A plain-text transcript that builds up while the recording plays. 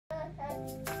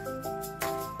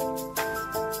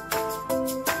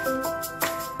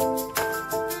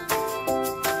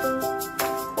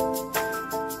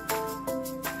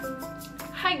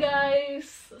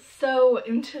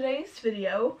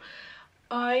video,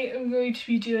 I am going to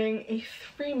be doing a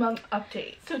 3-month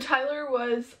update. So Tyler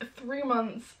was 3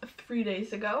 months, 3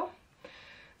 days ago.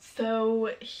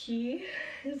 So he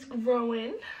is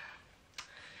growing.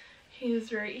 He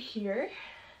is right here.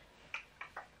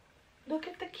 Look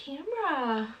at the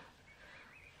camera.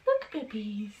 Look,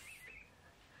 babies.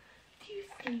 Do you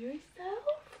see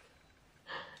yourself?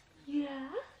 Yeah,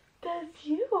 that's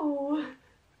you.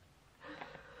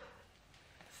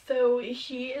 So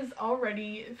he is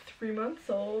already 3 months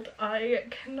old. I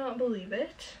cannot believe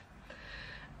it.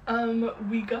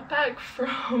 We got back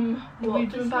from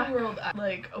Disney World at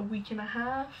like a week and a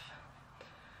half,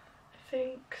 I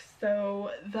think.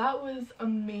 So that was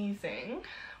amazing.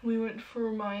 We went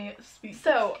for my Sweet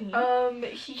 16.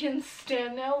 He can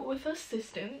stand now with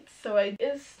assistance. So I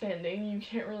is standing. You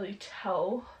can't really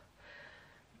tell,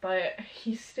 but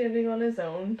he's standing on his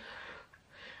own.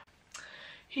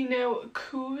 He now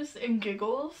coos and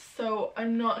giggles, so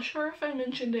I'm not sure if I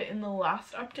mentioned it in the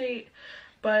last update,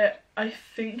 but I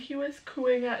think he was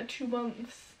cooing at 2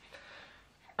 months.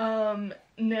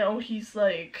 Now he's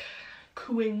like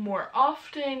cooing more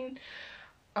often.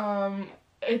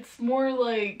 It's more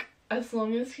like as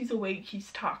long as he's awake,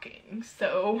 he's talking.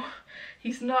 So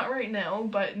he's not right now,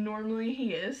 but normally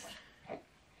he is.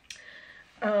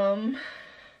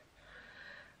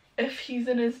 If he's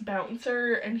in his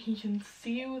bouncer and he can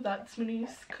see you, that's when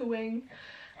he's cooing.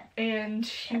 And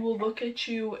he will look at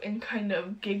you and kind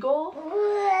of giggle.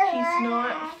 He's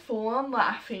not full on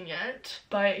laughing yet,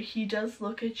 but he does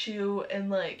look at you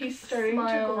and like he's starting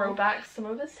to grow back some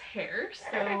of his hair.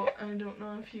 So I don't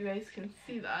know if you guys can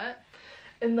see that.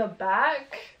 In the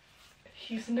back,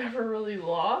 he's never really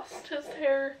lost his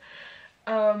hair.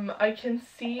 I can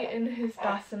see in his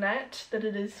bassinet that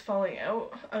it is falling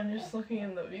out. I'm just looking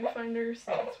in the viewfinder,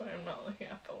 so that's why I'm not looking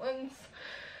at the lens.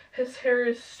 His hair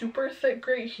is super thick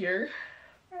right here.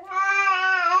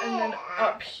 And then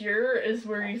up here is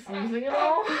where he's losing it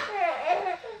all.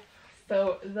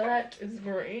 So that is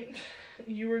great.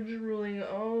 You were drooling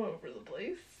all over the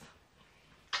place.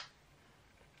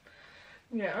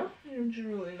 Yeah, you're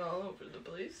drooling all over the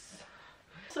place.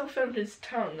 Also found his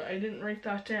tongue. I didn't write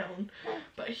that down,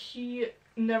 but he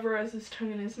never has his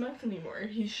tongue in his mouth anymore.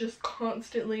 He's just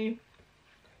constantly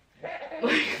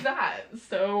like that.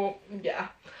 So yeah,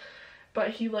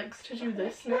 but he likes to do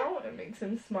this now. It makes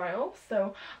him smile.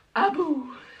 So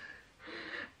Abu,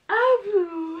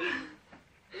 Abu.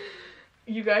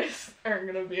 You guys aren't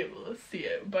gonna be able to see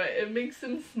it, but it makes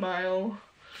him smile.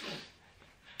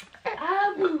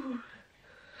 Abu,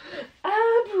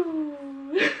 Abu.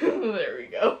 There we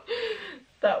go.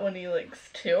 That one he likes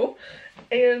too.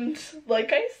 And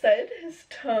like I said, his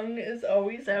tongue is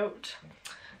always out.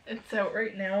 It's out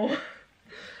right now.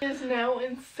 He is now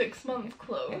in 6-month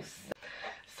clothes.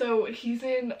 So he's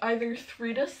in either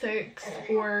 3 to 6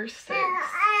 or 6.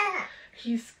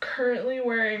 He's currently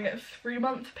wearing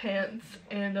 3-month pants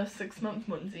and a 6-month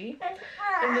onesie.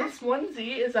 And this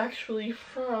onesie is actually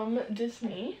from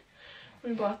Disney.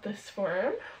 We bought this for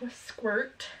him with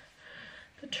Squirt,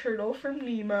 the turtle from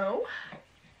Nemo.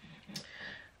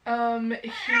 He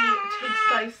takes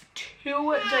size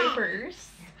 2 diapers,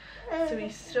 so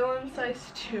he's still in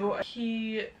size 2.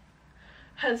 He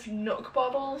has Nook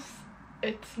bottles.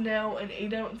 It's now an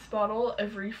 8-ounce bottle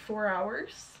every 4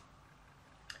 hours.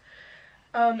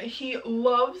 He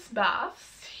loves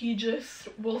baths. He just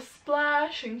will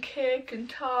splash and kick and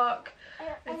talk.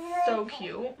 It's so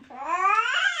cute.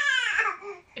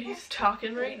 He's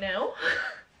talking right now.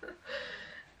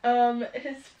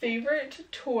 His favorite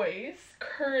toys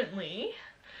currently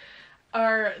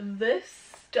are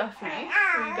this Stuffy.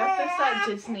 So we got this at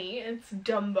Disney. It's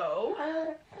Dumbo.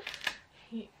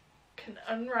 He can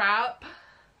unwrap.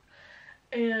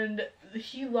 And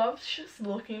he loves just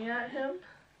looking at him.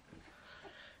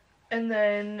 And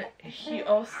then he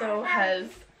also has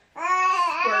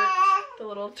Squirt, the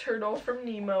little turtle from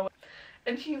Nemo.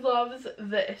 And he loves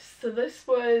this. So this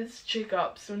was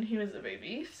Jacob's when he was a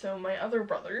baby. So my other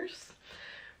brother's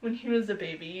when he was a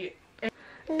baby.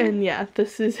 And yeah,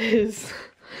 this is his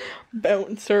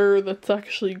bouncer that's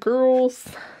actually girls.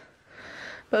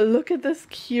 But look at this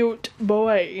cute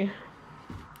boy.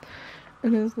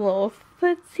 And his little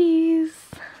footsies.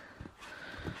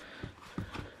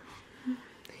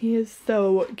 He is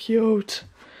so cute.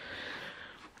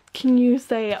 Can you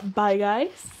say bye,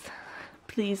 guys?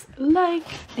 Please like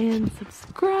and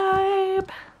subscribe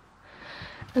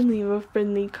and leave a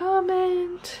friendly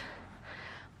comment.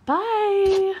 Bye!